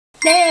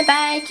ねえ、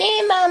バイ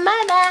キンマン、ま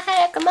だ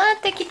早く持っ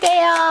てきてよ。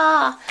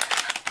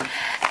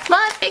持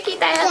ってき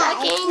たよ、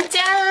ドキンち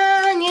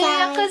ゃん。入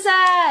浴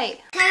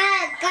剤。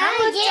ハ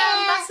ムちゃ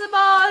んバスボ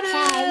ー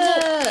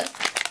ル。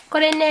こ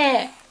れ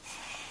ね、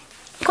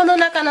この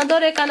中のど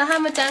れかのハ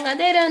ムちゃんが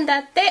出るんだ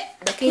って。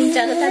ドキンち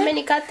ゃんのため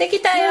に買ってき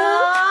たよ。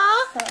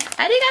あり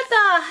がと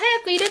う。早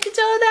く入れて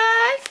ちょうだ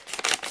い。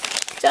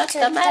ちょっ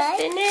と待っ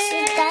てね。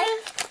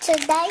ちょう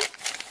だい。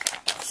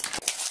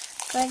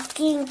ド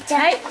キンちゃ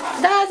ん。はい、どう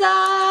ぞ。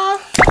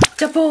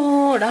じゃ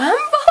ぼーん、乱暴ね、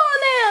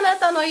あな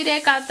たの入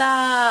れ方。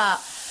あ、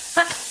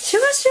シュ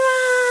ワシュワ。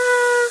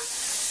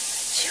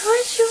シュワ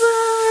シュ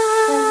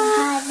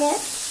ワ。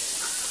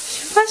シ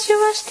ュワシュ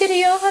ワしてる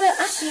よ、ほら。あ、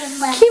気持ちいい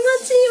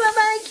わ、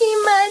バイキ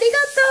ンマン、ありが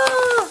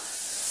とう。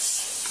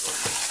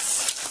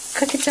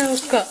かけちゃおう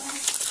か。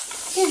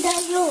ちょうだ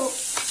いよ。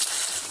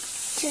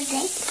ちょうだ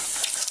い。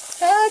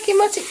あー、気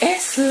持ちいい。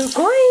す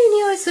ごいいい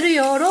匂いする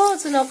よ。ロー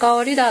ズの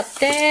香りだっ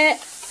て。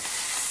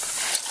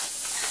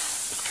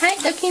はい、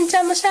ドキンち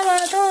ゃんもシャワ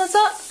ーどうぞ。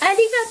あ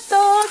りが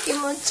とう。気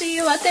持ちいい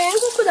わ。天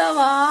国だ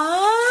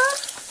わ。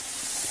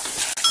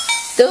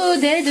どう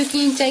で、ド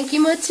キンちゃん気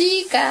持ち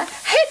いいか。早くあ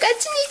っ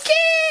ちに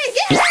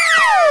行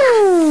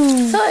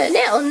け。そうよ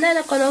ね。女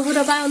の子のお風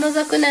呂場を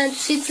覗くなんて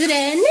失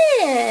礼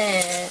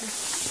ね。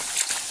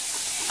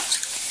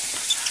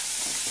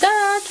どう、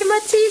気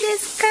持ちいいで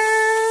すか。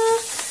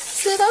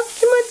すごく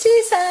気持ちい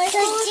い。最高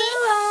だわ。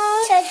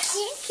気持ち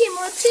いい、気持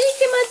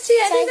ちい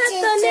い。ありが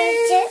とう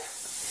ね。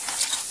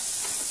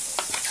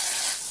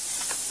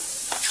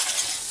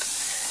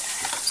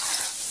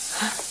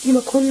今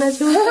こんな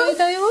状態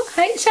だよ。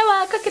はい、シャ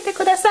ワーかけて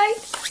ください。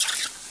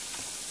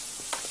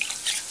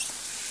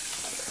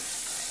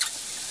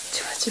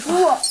じわじ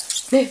わ。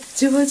ね、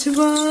じわじわ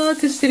ーっ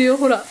てしてるよ、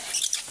ほら。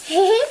じ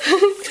わ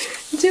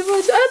じわ、あ、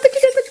溶け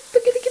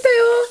てきた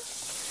よ。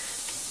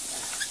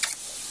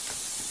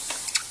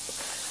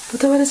お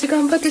友達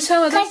頑張ってシャ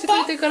ワー出してく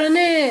れてから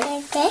ね。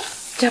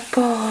ジャ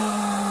ポーン。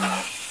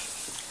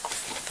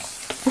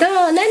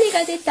どう、何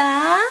が出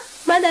た？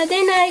まだ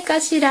出ないか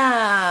し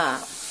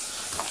ら。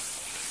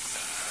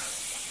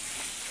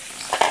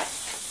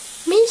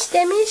見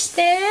し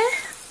て。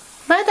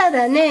まだ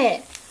だ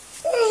ね。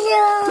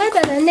ま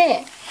だだ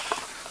ね。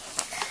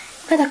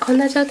まだこん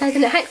な状態で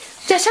ね。はい。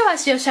じゃあシャワー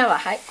しよう、シャワー。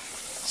はい。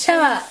シャ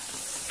ワーだ。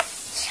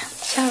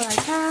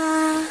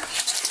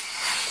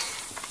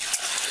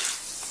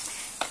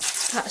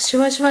あ、シュ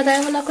ワシュワだ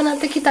いぶなくなっ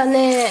てきた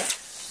ね。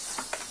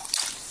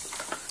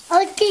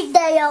起き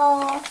た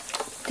よ。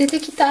出て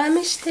きた。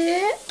見し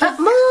て。あ、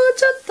もう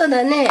ちょっと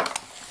だね。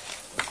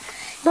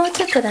もう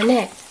ちょっとだ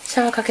ね。シ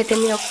ャワーかけて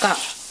みようか。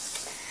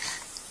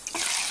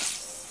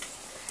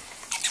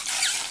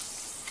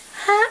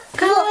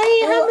かわい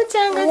いハムち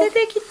ゃんが出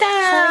てきた。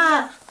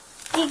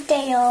来た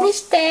よ。見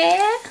して。あ、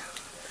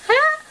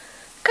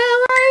かわ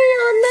い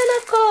い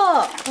女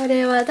の子。こ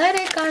れは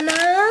誰かな。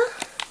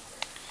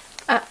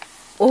あ、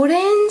オレ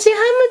ンジハ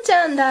ムち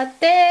ゃんだっ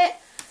て。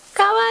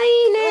かわい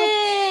い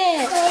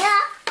ね。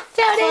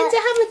じゃあオレンジ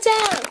ハムちゃ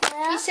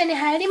ん、一緒に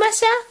入りま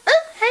しょう。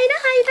入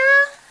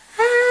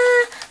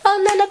ろう。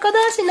女の子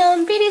同士の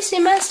んびりし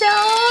ましょう。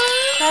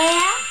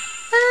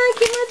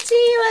気持ちい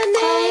いわ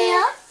ね。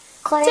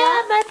じゃ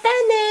あバイ